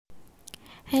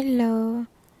Hello,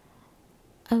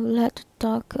 I would like to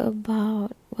talk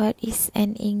about what is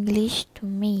an English to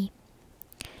me.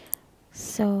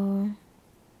 So,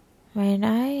 when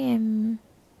I am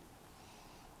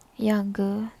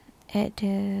younger at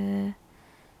the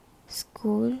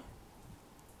school,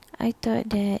 I thought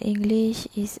that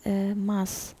English is a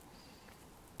must.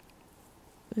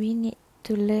 We need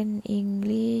to learn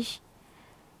English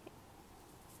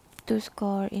to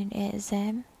score in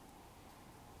exam.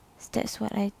 That's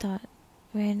what I thought.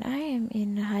 When I am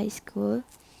in high school,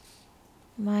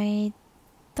 my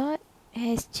thought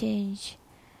has changed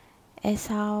as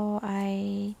how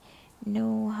I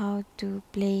know how to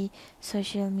play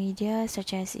social media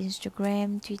such as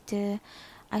Instagram, Twitter.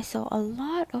 I saw a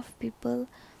lot of people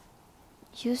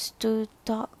used to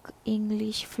talk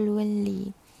English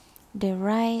fluently. They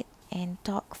write and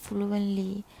talk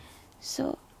fluently.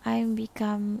 So I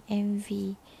become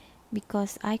envy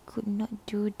because I could not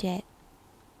do that.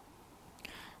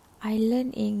 I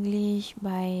learned English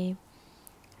by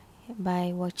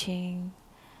watching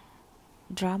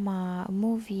drama,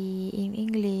 movie in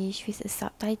English with a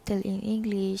subtitle in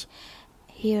English,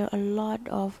 hear a lot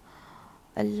of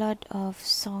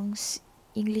songs,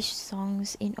 English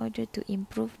songs in order to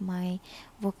improve my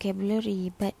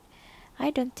vocabulary, but I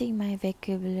don't think my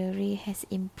vocabulary has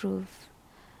improved.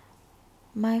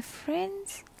 My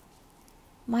friends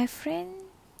my friend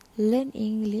learn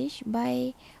English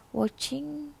by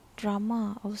watching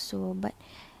drama also, but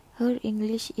her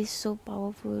English is so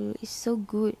powerful, is so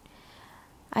good.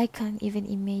 I can't even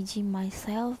imagine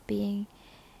myself being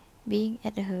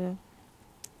at her.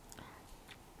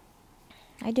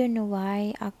 I don't know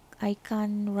why I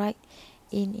can't write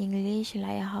in English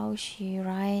like how she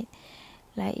write.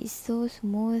 Like it's so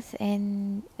smooth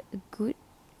and good,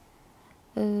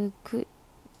 a good,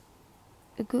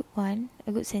 a good one,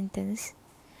 a good sentence.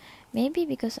 Maybe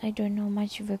because I don't know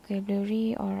much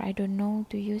vocabulary or I don't know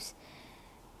to use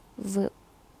verb.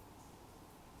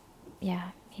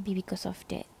 Yeah, maybe because of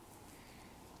that.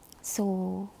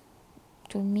 So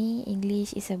to me,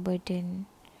 English is a burden.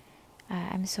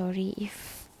 I'm sorry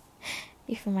if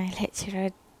my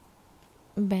lecturer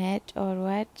bad or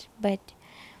what, but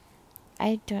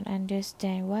I don't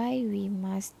understand why we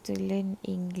must learn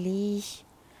English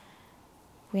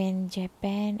when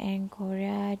Japan and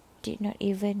Korea did not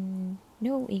even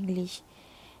know English.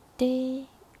 They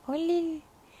only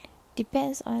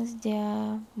depends on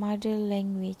their mother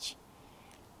language.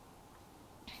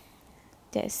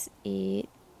 That's it.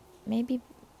 Maybe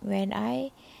when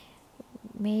I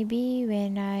maybe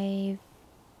when I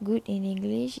good in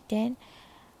English, then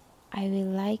I will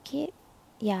like it.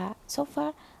 Yeah, so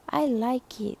far I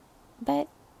like it, but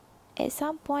at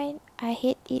some point I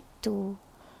hate it too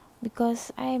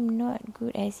because I am not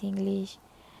good at English.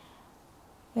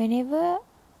 Whenever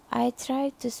I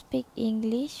try to speak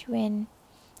English when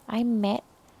I'm mad,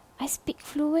 I speak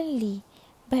fluently.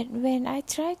 But when I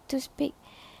try to speak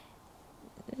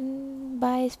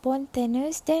by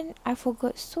spontaneous, then I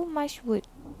forgot so much word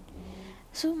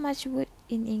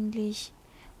in English.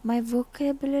 My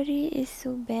vocabulary is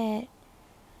so bad.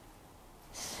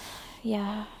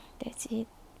 Yeah, that's it.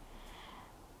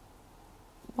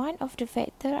 One of the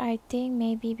factor I think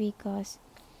maybe because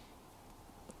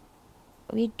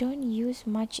we don't use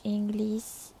much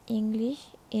English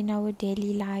in our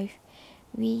daily life.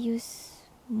 We use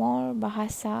more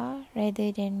bahasa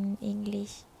rather than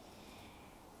English.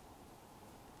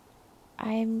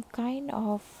 I'm kind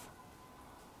of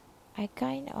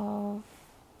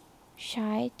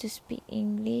shy to speak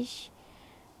English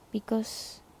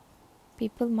because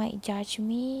people might judge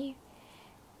me.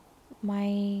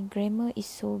 My grammar is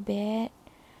so bad.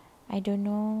 I don't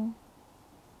know.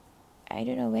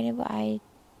 Whenever I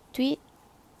tweet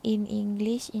in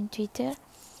English in Twitter,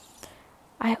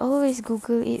 I always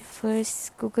Google it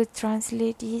first. Google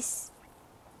Translate this.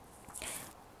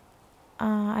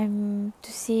 I'm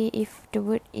to see if the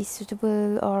word is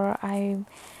suitable or I'm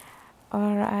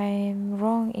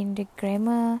wrong in the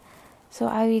grammar. So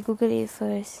I will Google it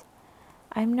first.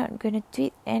 I'm not gonna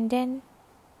tweet and then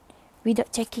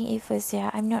without checking it first. Yeah,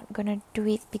 I'm not gonna do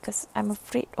it because I'm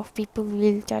afraid of people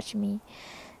will judge me.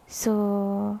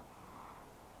 So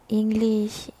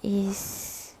English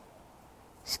is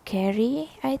scary,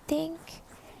 I think.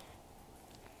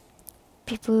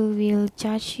 People will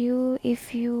judge you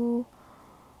if you're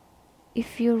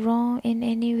wrong in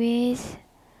any ways.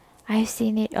 I've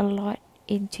seen it a lot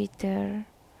in Twitter.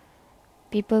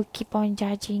 People keep on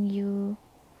judging you.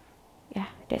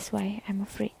 Yeah, that's why I'm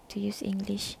afraid to use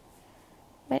English.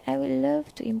 But I would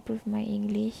love to improve my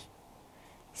English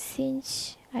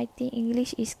since I think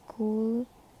English is cool.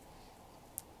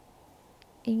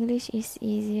 English is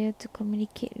easier to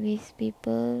communicate with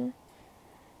people.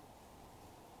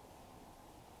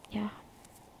 Yeah,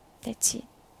 that's it.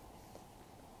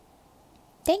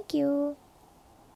 Thank you.